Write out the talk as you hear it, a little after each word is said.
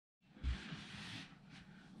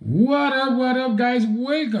What up, guys?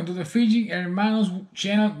 Welcome to the Fishing Hermanos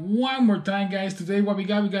channel one more time, guys. Today, what we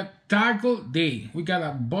got tackle day. We got a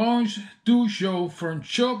bunch to show from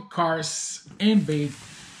chop cars and bait.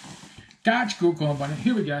 Catch Cool Company.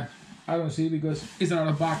 Here we got, I don't see because it's a lot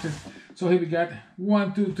of boxes. So here we got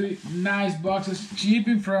 1, 2, 3 nice boxes.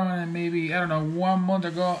 Shipping from maybe, I don't know, 1 month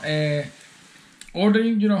ago.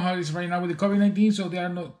 Ordering, you know how it is right now with the COVID-19, so they are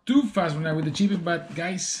not too fast right now with the shipping, but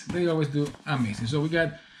guys, they always do amazing. So we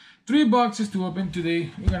got 3 boxes to open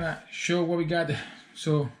today. We're gonna show what we got.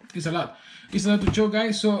 So it's a lot to show,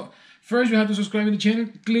 guys. So first you have to subscribe to the channel,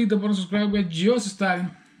 click the button subscribe. We're just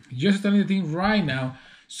starting the thing right now.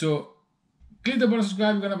 So click the button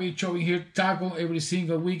subscribe. We're gonna be showing here tackle every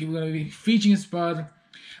single week. We're gonna be fishing spot,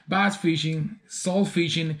 bass fishing, salt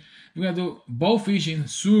fishing. We're gonna do boat fishing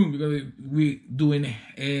soon because we're doing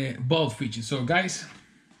boat fishing. So guys,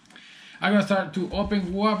 I'm gonna start to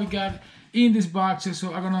open what we got in these boxes.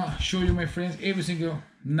 So I'm gonna show you, my friends, every single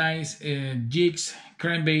nice jigs,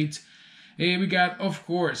 crankbaits. We got, of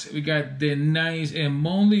course, we got the nice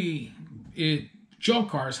monthly chop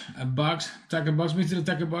cars, a box, tackle box, mystery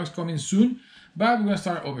tackle box coming soon. But we're gonna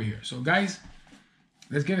start over here. So guys,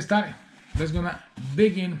 let's get started. Let's gonna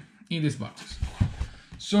begin in these boxes.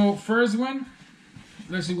 So first one,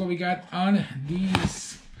 let's see what we got on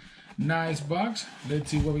this nice box.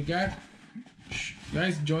 Let's see what we got.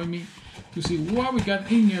 Guys, join me to see what we got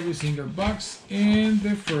in every single box. And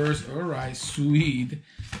the first, all right, sweet.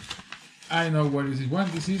 I know what this is. One,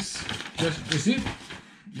 this is just receipt.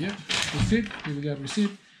 Yep, receipt. Here we got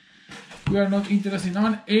receipt. We are not interested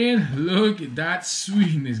on. And look at that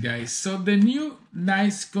sweetness, guys. So the new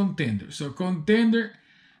nice contender. So contender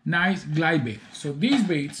nice glide bait. So these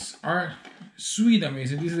baits are sweet,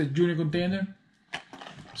 amazing. This is a junior contender.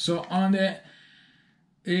 So on the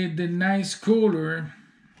nice color,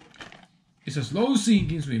 it's a slow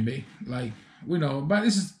sinking swim bait, like we know, but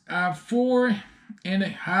this is a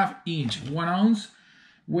 4.5 inch, 1 ounce,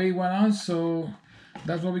 weigh 1 ounce. So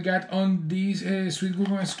that's what we got on this Sweet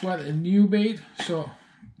Googan Squad new bait. So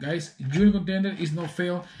guys, junior contender is no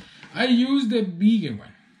fail. I use the bigger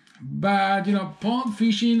one, but you know, pond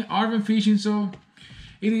fishing, urban fishing, so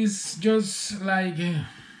it is just like,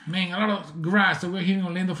 man, a lot of grass. So we're here in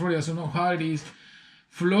Orlando, Florida, so know how it is.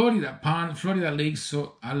 Florida pond, Florida lakes,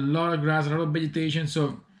 so a lot of grass, a lot of vegetation.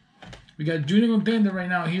 So we got junior contender right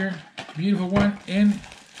now here, beautiful one. And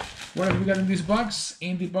what have we got in this box?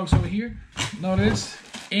 Empty box over here. Notice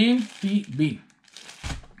MTB.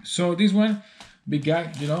 So this one, big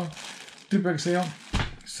guy, you know, 3XL.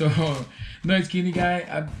 So no skinny guy,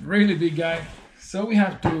 a really big guy. So we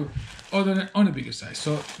have to order on the bigger size.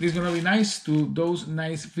 So this is gonna be nice to those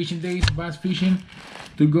nice fishing days, bass fishing,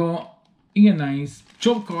 to go in a nice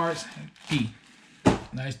chop cars tee.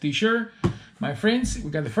 Nice t-shirt, my friends. We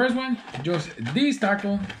got the first one, just this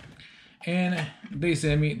tackle, and they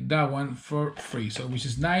sent me that one for free. So which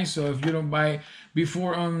is nice. So if you don't buy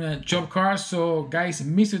before on chop cars, so guys,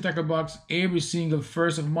 Mr. Tackle Box, every single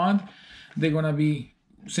first of month, they're gonna be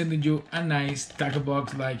sending you a nice tackle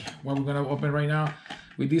box like what we're gonna open right now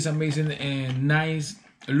with this amazing and nice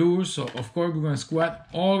lures. So of course we're gonna squat,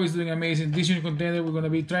 always doing amazing. This unit contender, we're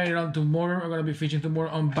gonna be trying it on tomorrow. We're gonna be fishing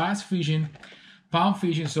tomorrow on bass fishing, pound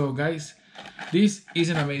fishing. So guys, this is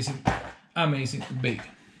an amazing bait.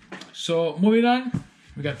 So moving on,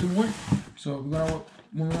 we got 2 more. So we're gonna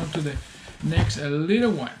move on to the next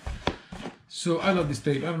little one. So I love this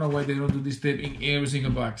tape. I don't know why they don't do this tape in every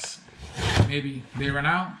single box. Maybe they ran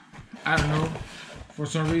out, I don't know, for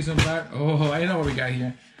some reason. But oh, I know what we got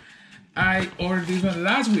here. I ordered this one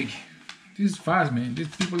last week. This is fast, man.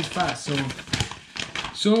 These people is fast.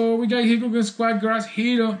 So we got here Googan Squad Grass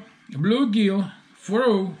Hero, Bluegill,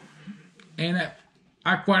 4.0, and a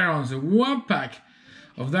 1/4 ounce, 1 pack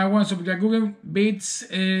of that one. So we got Googan baits.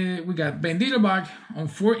 We got Bandito bag on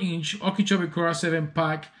 4 inch, okechobee craw 7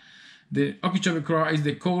 pack. The okechobee craw is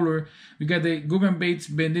the color. We got the Googan baits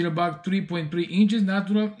Bandito bag 3.3 inches,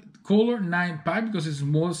 natural color 9 pack because it's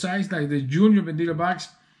small size like the junior Bandito bags.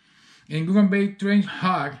 And Googan bait trench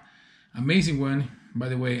hog, amazing one, by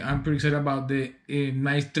the way. I'm pretty excited about the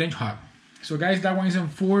nice trench hog. So guys, that one is on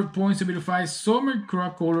 4.75 summer craw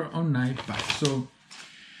color on 9 pack. So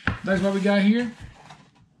that's what we got here.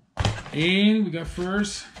 And we got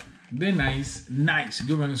first the nice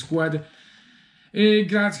Googan Squad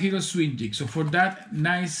Grass Hero Swing Jig. So for that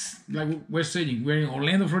nice, like we're saying, we're in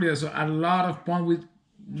Orlando, Florida, so a lot of pond with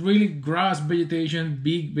really grass vegetation,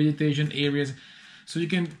 big vegetation areas. So you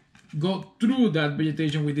can go through that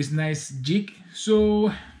vegetation with this nice jig.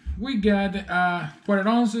 So we got 1/4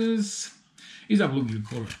 ounces. It's a bluegill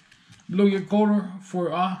color. Bluegill color for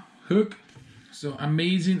a hook. So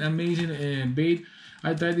amazing bait.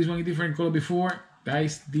 I tried this one in different color before,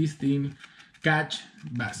 guys. This thing catch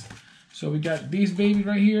bass. So we got this baby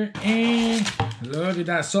right here, and look at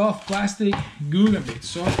that soft plastic Googan bait.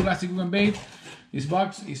 Soft plastic Googan bait. This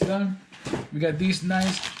box is done. We got this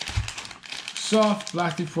nice soft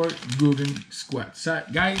plastic for Googan squad. So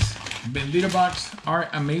guys, Bandito box are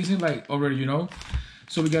amazing, like already you know.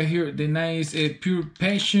 So we got here the nice pure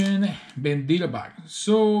passion Bandito box.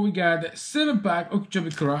 So we got 7-pack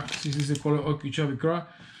okechobee craw. This is the color okechobee craw.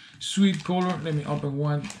 Sweet color. Let me open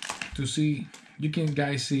one to see. You can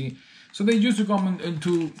guys see. So they used to come in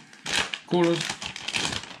two colors,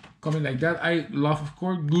 coming like that. I love, of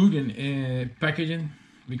course, Googan packaging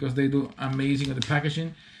because they do amazing at the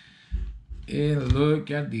packaging. And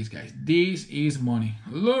look at this, guys. This is money.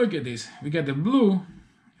 Look at this. We got the blue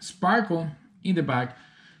sparkle in the back,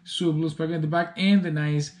 so blue sparkle in the back, and the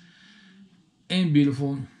nice and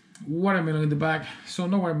beautiful watermelon in the back. So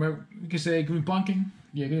no watermelon. You can say green pumpkin.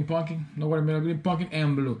 Yeah, green pumpkin. No watermelon, green pumpkin,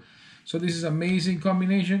 and blue. So this is amazing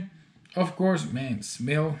combination. Of course, man,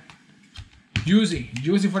 smell juicy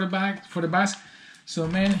for the back, for the bass. So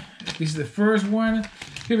man, this is the first one.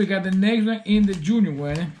 Here we got the next one in the junior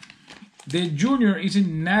one. The junior is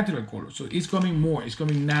in natural color, so it's coming more. It's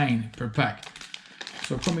coming 9 per pack.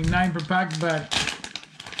 So coming 9 per pack, but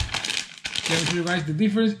let me show you guys the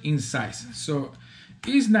difference in size. So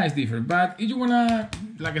it's nice different, but if you wanna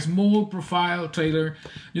like a small profile trailer,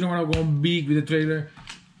 you don't wanna go big with the trailer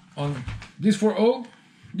on this 4.0.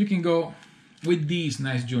 You can go with these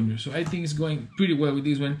nice junior. So I think it's going pretty well with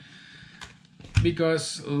this one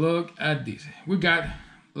because look at this. We got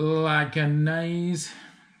like a nice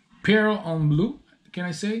pearl on blue, can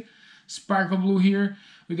I say? Sparkle blue here.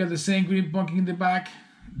 We got the same green pumpkin in the back.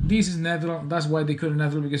 This is natural. That's why they call it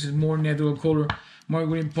natural, because it's more natural color, more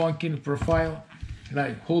green pumpkin profile,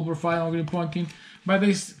 like whole profile on green pumpkin. But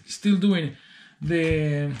they still doing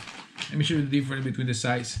the. Let me show you the difference between the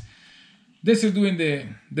size. They're still doing the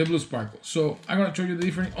blue sparkle. So I'm gonna show you the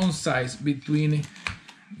difference on size between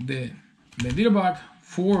the Bandito box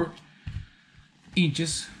 4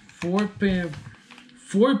 inches,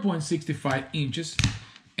 4.65 inches,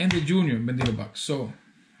 and the junior Bandito box. So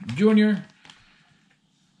junior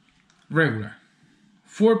regular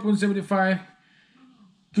 4.75,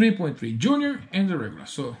 3.3 junior, and the regular.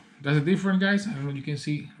 So that's the difference, guys. I don't know if you can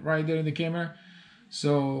see right there in the camera.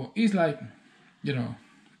 So it's like, you know,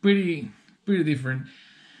 pretty different.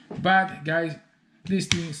 But guys, this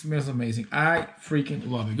thing smells amazing. I freaking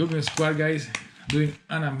love it. Googan squad, guys, doing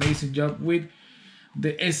an amazing job with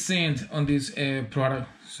the scent on this product.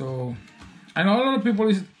 So I know a lot of people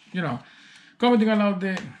is, you know, commenting about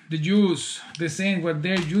the juice, the scent, what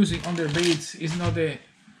they're using on their baits is not the,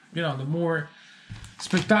 you know, the more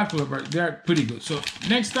spectacular, but they're pretty good. So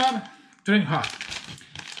next up, Trench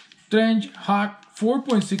Hawg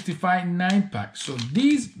 4.65 9-pack. So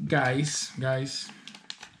these guys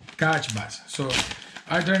catch bass. So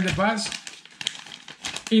I turned the bass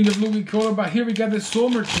in the Bluegill color, but here we got the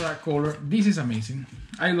summer track color. This is amazing.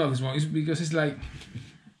 I love this one. It's because it's like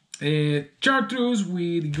chartreuse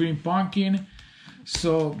with green pumpkin.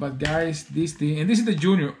 So, but guys, this thing, and this is the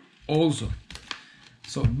junior also.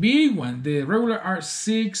 So big one. The regular are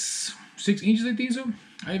 6 inches, I think so.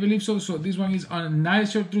 I believe so. So this one is on a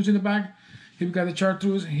nice chartreuse in the back. Here we got the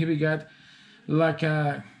chartreuse. Here we got like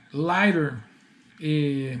a lighter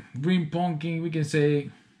green pumpkin. We can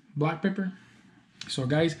say black pepper. So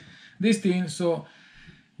guys, this thing, so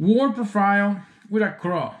warm profile with a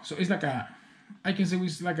craw. So it's like a, I can say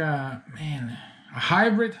it's like a, man, a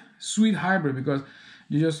hybrid, sweet hybrid, because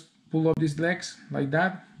you just pull up these legs like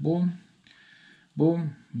that, boom,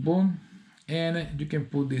 boom, boom, and you can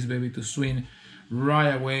put this baby to swing right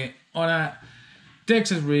away on a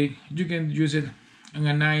Texas rig. You can use it on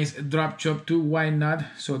a nice drop chop too, why not?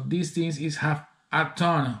 So these things have a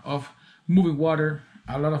ton of moving water,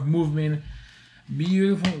 a lot of movement,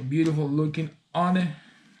 beautiful looking on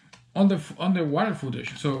the water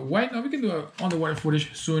footage. So why not? We can do on the water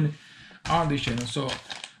footage soon on this channel. So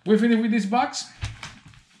we're finished with this box.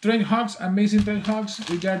 Trench Hawgs, amazing Trench Hawgs.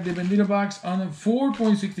 We got the Bandito box on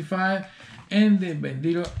 4.65 and the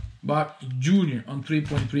Bandito box Junior on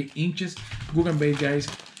 3.3 inches. Googan bait, guys.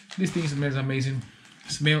 This thing smells amazing.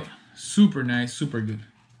 Smell super nice, super good.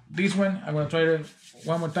 This one I'm gonna try it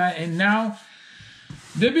one more time, and now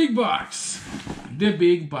the big box. The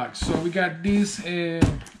big box. So we got this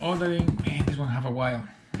ordering. Man, this one have a while.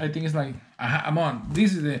 I think it's like a month.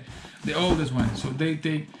 This is the oldest one. So they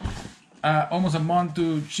take almost a month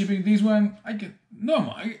to shipping this one.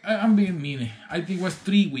 I'm being mean. I think it was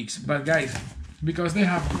 3 weeks. But guys, because they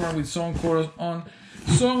have run with some colors on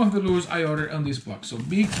some of the lures I ordered on this box. So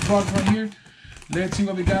big box right here. Let's see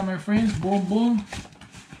what we got, my friends. Boom, boom.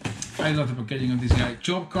 I love the packaging of this guy.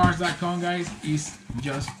 Chopcars.com, guys, is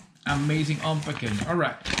just amazing on packaging. All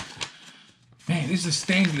right. Man, this is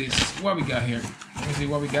stainless. What we got here? Let me see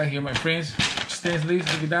what we got here, my friends. Stainless,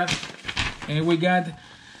 look at that. And we got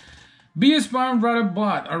B-Spawn Rudder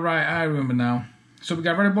Bot. All right, I remember now. So we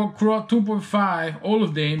got Rudder Bot, Craw 2.5, all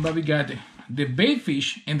of them, but we got the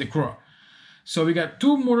baitfish and the craw. So we got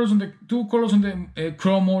two colors on the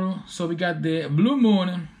craw model. So we got the Blue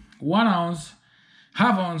Moon 1 ounce,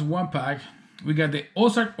 half ounce 1 pack. We got the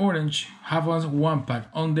Ozark Orange half ounce 1 pack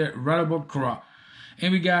on the Rattleboat craw.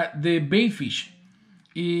 And we got the baitfish,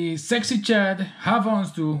 Sexy Shad half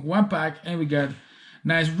ounce to 1 pack. And we got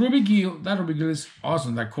nice Ruby Gill. That Ruby Gill is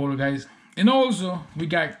awesome, that color, guys. And also we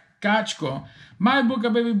got Catchco, my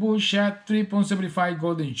bucca baby bull shad 3.75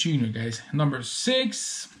 Golden Jr, guys. Number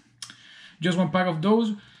 6. Just 1 pack of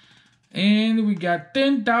those. And we got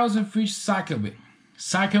 10,000 fish cycle bait.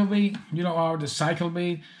 Cycle bait, you know, the cycle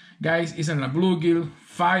bait, guys, is on a Bluegill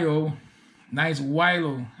 5.0. Nice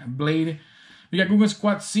willow blade. We got Googan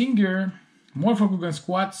Squad Zinger, more for Googan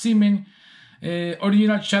Squad Semen,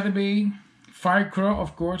 original shad bait, fire craw,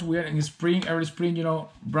 of course. We are in spring, early spring, you know,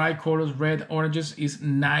 bright colors, red, oranges. Is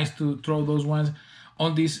nice to throw those ones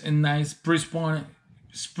on this nice pre-spawn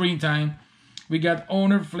springtime. We got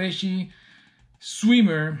Owner Fleshy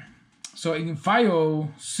Swimmer, so in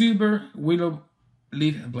 5.0 silver willow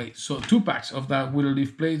leaf blade. So 2 packs of that willow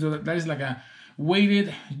leaf blade. So that is like a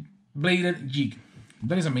weighted bladed jig.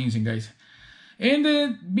 That is amazing, guys. And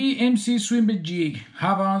the BMC swimmer jig,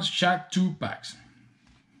 half ounce shad 2 packs.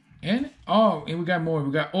 And and we got more.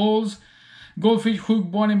 We got Olds Goldfish Hook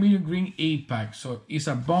Bonnet Medium Green 8 pack. So it's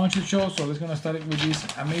a bunch of shows. So let's gonna start it with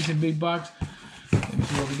this amazing big box. Let me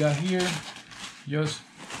see what we got here. Just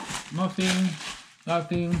nothing.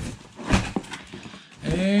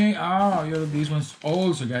 And you know, these ones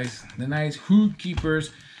also, guys, the nice Hook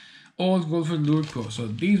Keepers Old Goldfish Lure Co. So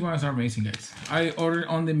these ones are amazing, guys. I ordered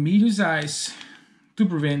on the medium size to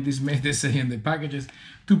prevent this mess. They say in the packages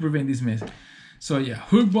to prevent this mess. So yeah,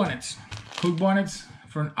 hook bonnets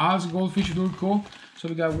from Al's Goldfish Lure Co. So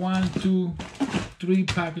we got 1, 2, 3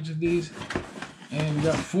 packages of these, and we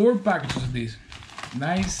got 4 packages of these.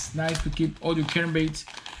 Nice to keep all your current baits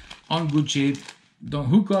on good shape. Don't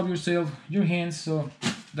hook up your hands. So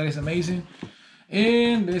that is amazing.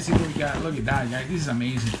 And let's see what we got. Look at that, guys. This is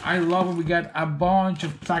amazing. I love it. We got a bunch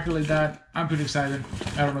of tackle like that. I'm pretty excited.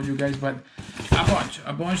 I don't know you guys, but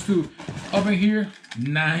a bunch to open here.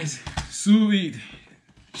 Nice, sweet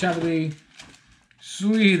chatterbait.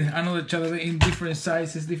 Sweet, another chatterbait in different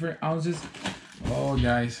sizes, different ounces. Oh,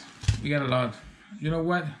 guys, we got a lot. You know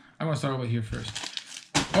what? I'm gonna start over here first.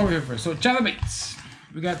 So chatterbaits.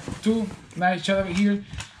 We got 2 nice chatterbait here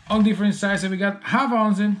on different sizes. We got half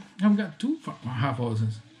ounce and we got 2 half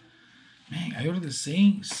ounces. Man, I ordered the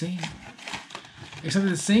same, exactly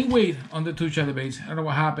the same weight on the 2 chatterbaits. I don't know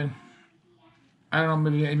what happened. I don't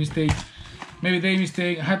know, maybe a mistake. Maybe they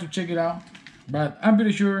mistake. I had to check it out, but I'm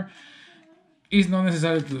pretty sure it's not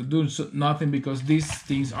necessary to do nothing because these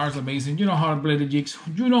things are amazing. You know how to play the jigs.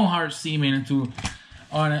 You know how to seamen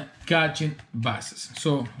on catching basses.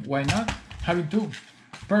 So why not having 2?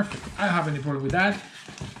 Perfect. I don't have any problem with that.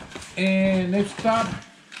 And next stop,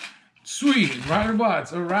 sweet rider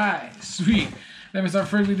bots. All right, sweet. Let me start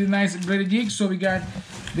first with the nice bladed jig. So we got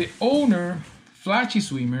the Owner Flashy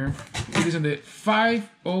Swimmer. It is in the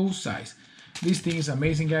 5.0 size. This thing is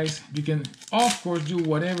amazing, guys. You can, of course, do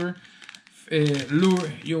whatever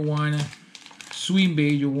lure you want, swim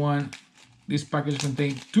bait you want. This package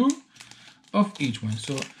contains 2 of each one.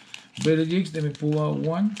 So bladed jigs. Let me pull out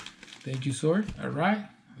 1. Thank you, sir. All right.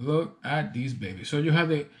 Look at this baby. So you have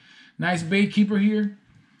the nice bait keeper here,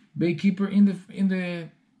 bait keeper in the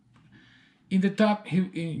top.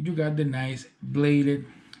 You got the nice blade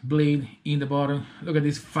in the bottom. Look at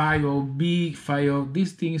this 5.0, big 5.0.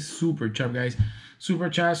 This thing is super sharp, guys,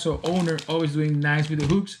 super sharp. So Owner always doing nice with the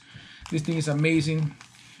hooks. This thing is amazing.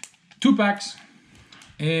 2 packs,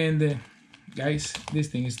 and guys, this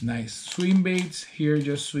thing is nice. Swim baits here,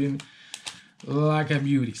 just swim like a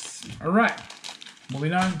beauty. All right.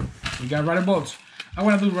 Moving on, we got rudder boats. I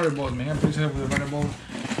want to do rudder boats, man. I'm pretty excited with the rudder boat.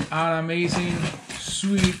 An amazing,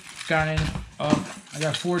 sweet kind of. I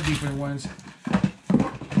got 4 different ones.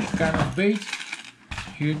 Kind of bait.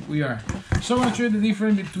 Here we are. So I'm gonna show you the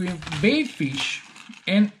difference between baitfish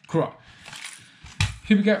and craw.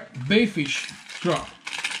 Here we got baitfish, craw.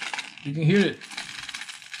 You can hear it.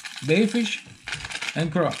 Baitfish and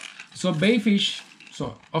craw. So baitfish,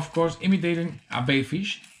 so of course imitating a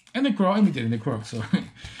baitfish. And the craw imitating the craw, so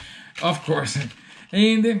of course.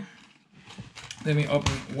 And let me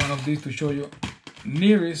open one of these to show you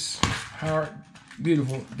nearest how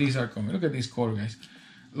beautiful these are coming. Look at this color, guys.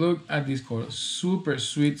 Look at this color. Super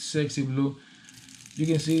sweet, sexy blue. You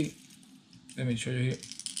can see, let me show you here.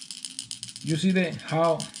 You see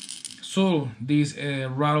how subtle this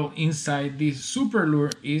rattle inside this super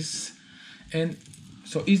lure is, and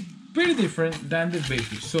so it's pretty different than the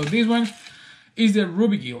baitfish. So this one is the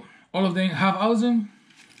Bluegill. All of them half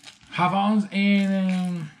ounce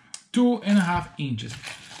and 2.5 inches.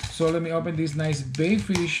 So let me open this nice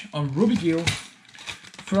baitfish on Bluegill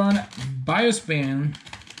from Biospan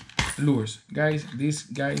lures. Guys, these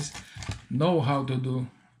guys know how to do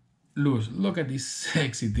lures. Look at this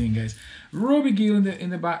sexy thing, guys. Bluegill in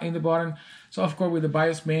the bottom. So of course with the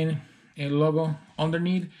Biospan logo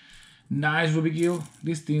underneath. Nice Bluegill.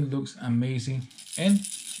 This thing looks amazing, and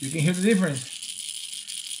you can hear the difference.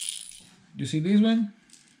 You see this one,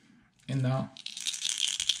 and now.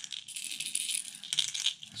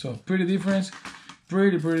 So pretty different,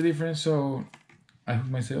 pretty different. So I hooked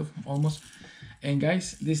myself almost. And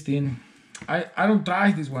guys, this thing, I don't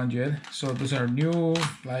try this one yet. So those are new,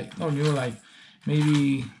 like not new, like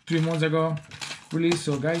maybe 3 months ago release.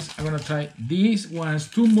 So guys, I'm gonna try these ones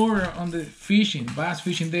tomorrow on the fishing, bass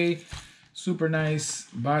fishing day. Super nice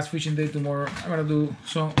bass fishing day tomorrow. I'm gonna do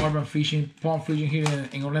some urban fishing, pond fishing here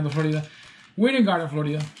in Orlando, Florida, Winter Garden,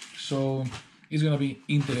 Florida. So it's gonna be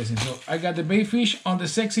interesting. So I got the bait fish on the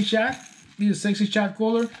sexy shad. This sexy shad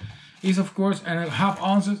color is of course 1/2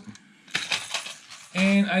 ounces,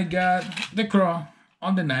 and I got the craw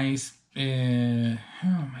on the nice.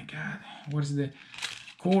 Oh my God, what is the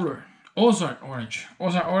color? Ozark orange.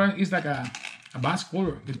 Ozark orange is like a bass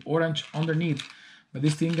color with orange underneath. But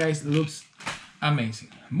this thing, guys, looks amazing.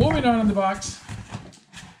 Moving on in the box,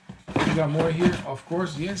 we got more here, of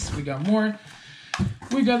course. Yes, we got more.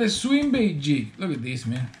 We got the swim bait jig. Look at this,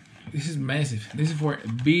 man. This is massive. This is for a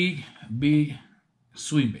big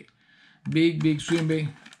swim bait. Big swim bait.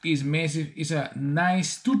 Is massive. It's a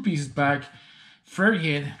nice 2-piece pack. Fair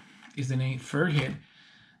head is the name. Fair head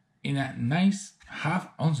in a nice 1/2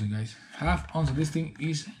 ounce, guys. 1/2 ounce. This thing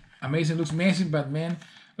is amazing. Looks massive, but man,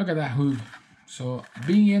 look at that hook. So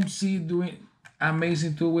BMC doing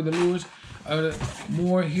amazing too with the lures.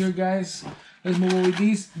 More here, guys. Let's move on with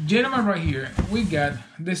this gentleman right here. We got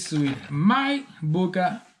the sweet My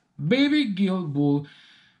Bucca Baby Gill Bull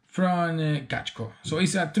from Catchco. So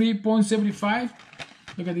it's a 3.75.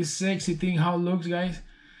 Look at this sexy thing, how it looks, guys.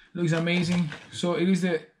 Looks amazing. So it is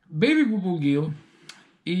the Baby Bluegill.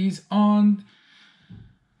 Is on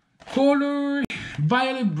color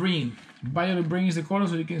violet green. Violet green is the color,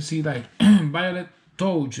 so you can see like violet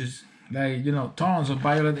touches, like tons of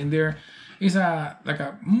violet in there. It's like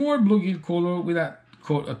a more bluegill color with a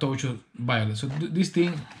touch of violet. So this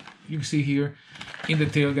thing you can see here in the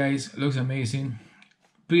tail, guys, looks amazing.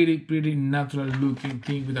 Pretty natural looking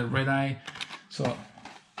thing with a red eye. So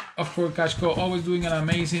of course Catchco always doing an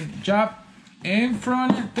amazing job. And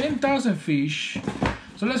from 10,000 fish,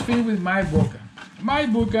 so let's finish with My Bucca. My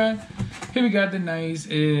Bucca, here we got the nice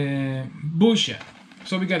bull shad.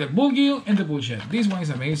 So we got the Bluegill and the bull shad. This one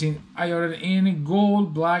is amazing. I ordered in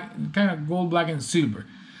gold, black, kind of gold, black, and silver.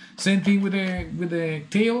 Same thing with the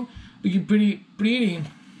tail, looking pretty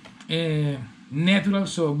natural.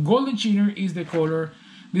 So golden chinner is the color.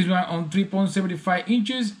 This one on 3.75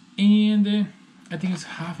 inches, and I think it's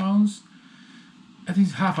 1/2 ounce. I think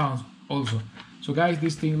it's 1/2 ounce also. So guys,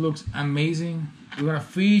 this thing looks amazing. We're gonna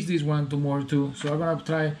fish this one tomorrow too. So I'm gonna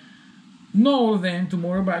try not all of them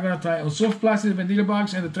tomorrow, but I'm gonna try on soft plastic Bandito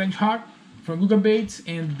box and the trench hawk from Googan baits,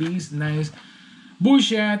 and these nice bull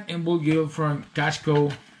shad and Bluegill from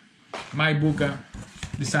Catchco, My Bucca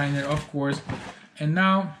designer, of course. And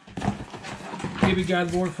now here we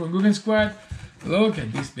got board from Googan Squad. Look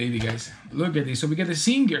at this baby, guys. Look at this. So we got the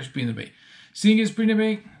zinger spinnerbait. Zinger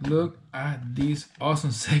spinnerbait. Look at this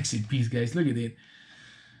awesome sexy piece, guys. Look at it.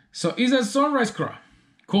 So it's a sunrise craw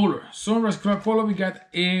color. Sunrise craw color. We got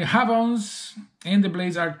a 1/2 ounce, and the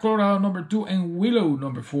blades are Colorado number 2 and Willow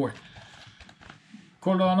number 4.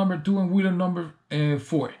 Colorado number 2 and Willow number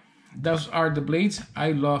 4. Those are the blades.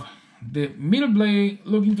 I love the middle blade.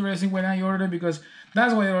 Look interesting when I ordered it, because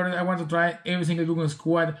that's why I ordered. I want to try every single Googan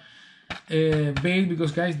Squad bait,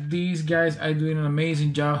 because guys, these guys are doing an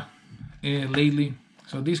amazing job lately.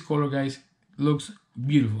 So this color, guys, looks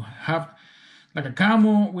beautiful. Have like a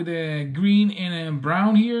camo with a green and a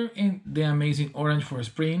brown here, and the amazing orange for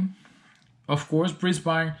spring, of course,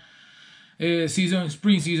 pre-spring season,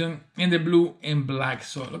 spring season, and the blue and black.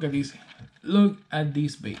 So look at this. Look at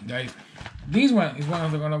this bait, guys. This one is one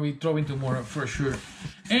of them gonna be throwing tomorrow for sure.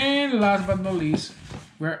 And last but not least,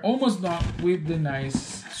 we're almost done with the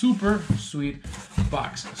nice, super sweet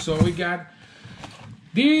box. So we got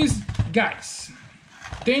these guys,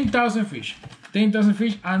 10,000 fish. 10,000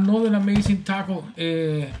 fish, another amazing tackle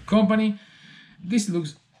company. This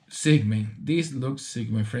looks sick, man. This looks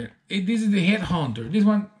sick, my friend. This is the Headhunter. This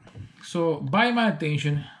one, so buy my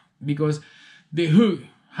attention because the hook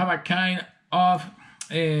have a kind of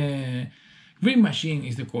green machine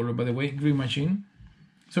is the color, by the way, green machine.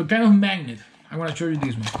 So kind of magnet. I'm gonna show you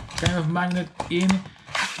this one. Kind of magnet in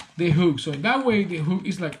the hook. So that way the hook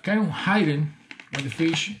is like kind of hiding when the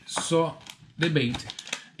fish saw the bait,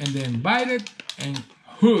 and then bite it and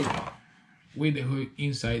hook with the hook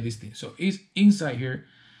inside this thing. So it's inside here.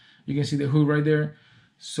 You can see the hook right there.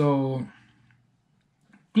 So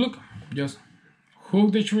look, just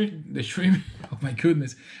hook the shrimp. Oh my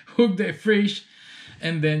goodness, hook the fish,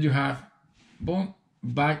 and then you have boom,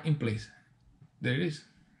 back in place. There it is,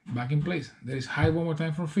 back in place. There is hide one more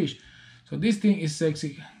time from fish. So this thing is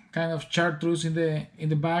sexy, kind of chartreuse in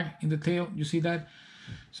the back, in the tail. You see that?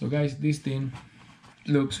 So guys, this thing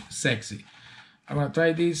looks sexy. I'm gonna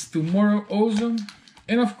try this tomorrow also.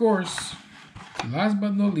 And of course, last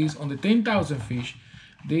but not least, on the 10,000 fish,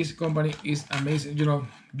 this company is amazing. You know,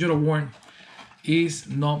 Jotto Warren is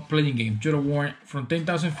not playing game. Jotto Warren from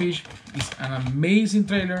 10,000 fish is an amazing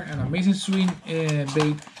trailer, an amazing swing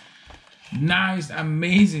bait, nice,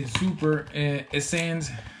 amazing, super essence,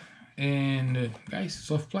 and guys,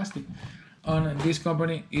 soft plastic on this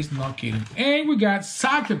company is not kidding. And we got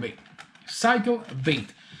cycle bait.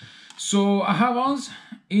 So a half ounce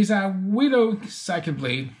is a widow cycle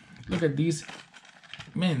blade. Look at this,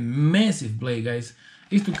 man, massive blade, guys.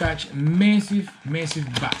 Is to catch massive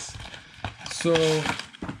bass. So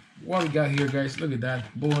what we got here, guys, look at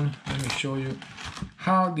that. Boom. Let me show you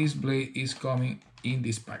how this blade is coming in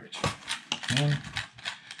this package. Man,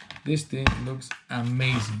 this thing looks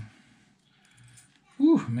amazing.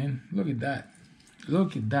 Whew, man, look at that.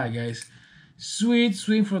 Look at that, guys. Sweet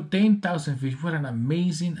swing for 10,000 fish. What an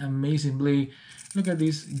amazing blade. Look at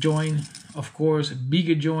this joint, of course,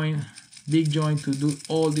 big joint to do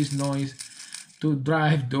all this noise to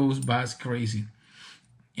drive those bass crazy.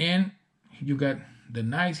 And you got the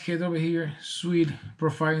nice head over here, sweet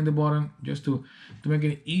profile in the bottom, just to make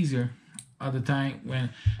it easier at the time when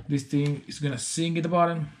this thing is gonna sink at the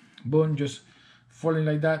bottom. Boom, just falling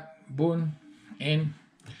like that. Boom, and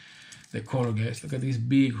the color, guys. Look at this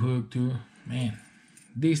big hook too. Man,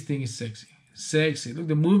 this thing is sexy. Look,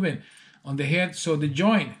 the movement on the head. So the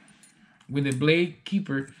joint with the blade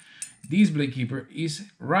keeper, this blade keeper is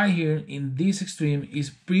right here in this extreme, is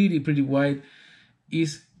pretty wide,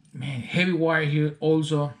 is, man, heavy wire here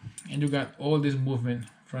also, and you got all this movement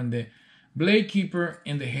from the blade keeper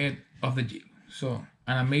and the head of the jig. So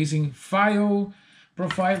an amazing FIO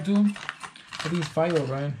profile too. I think it's FIO,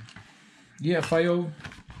 right? Yeah, FIO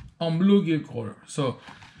on bluegill color. So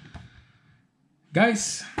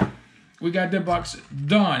guys, we got the box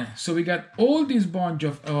done. So we got all this bunch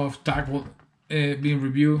of tackle being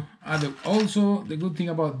reviewed. And also the good thing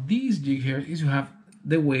about this jig here is you have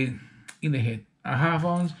the weight in the head. A half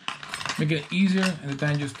ounce, make it easier at the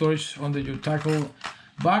time you storage under your tackle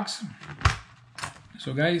box.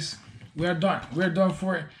 So guys, we are done. We are done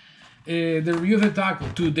for the review of the tackle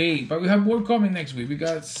today, but we have more coming next week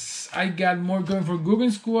because I got more going for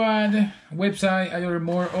Googan Squad website. I ordered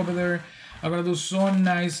more over there. I'm gonna do some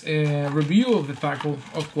nice review of the tackle,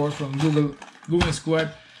 of course, from Googan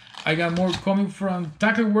Squad. I got more coming from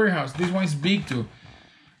Tackle Warehouse. This one is big too.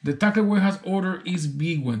 The Tackle Warehouse order is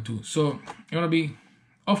big one too. So I'm gonna be,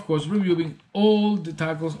 of course, reviewing all the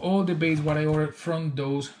tackles, all the baits what I ordered from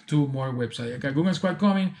those two more websites. I got Googan Squad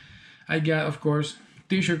coming. I got, of course,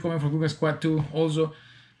 t-shirt coming from Googan Squad too also.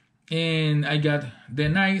 And I got the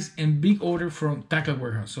nice and big order from Tackle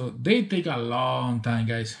Warehouse. So they take a long time,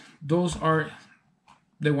 guys. Those are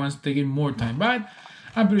the ones taking more time, but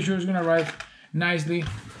I'm pretty sure it's gonna arrive nicely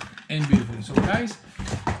and beautifully. So guys,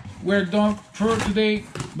 we're done for today.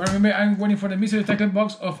 But remember, I'm waiting for the mystery tackle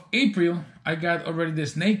box of April. I got already the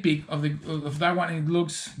snake peek of that one. It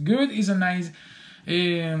looks good. It's a nice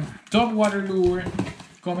top water lure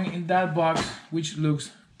coming in that box, which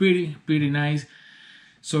looks pretty nice.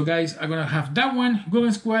 So guys, I'm gonna have that one,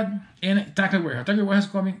 Googan Squad, and Tackle Warehouse. Tackle Warehouse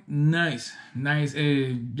coming nice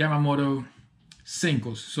Yamamoto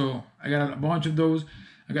Senkos. So I got a bunch of those.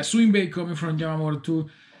 I got swing bait coming from Yamamoto too.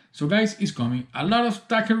 So guys, it's coming. A lot of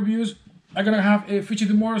tackle reviews. I'm gonna have a fishing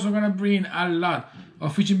tomorrow, so I'm gonna bring a lot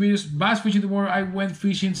of fishing videos. Bass fishing tomorrow. I went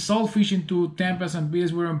fishing, salt fishing to Tampa and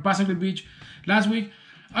Beach. We were on Pacific Beach last week.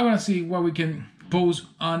 I'm gonna see what we can post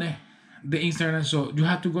on the Instagram. So you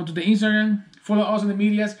have to go to the Instagram, follow us on the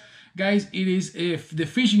medias, guys, it is if the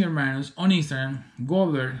Fishing Hermanos on Instagram.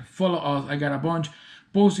 Go there, follow us. I got a bunch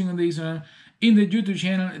posting on this one. In the YouTube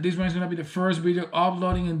channel, this one is gonna be the first video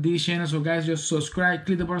uploading in this channel. So guys, just subscribe,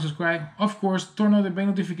 click the button subscribe. Of course, turn on the bell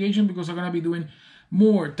notification because I'm gonna be doing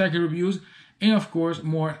more tackle reviews and of course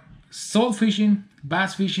more salt fishing,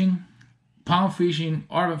 bass fishing, pound fishing,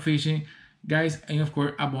 urban fishing, guys, and of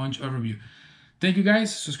course a bunch of review. Thank you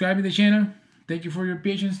guys, subscribe to the channel. Thank you for your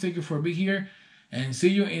patience. Thank you for being here, and see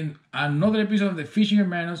you in another episode of the Fishing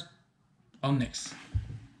Hermanos on next.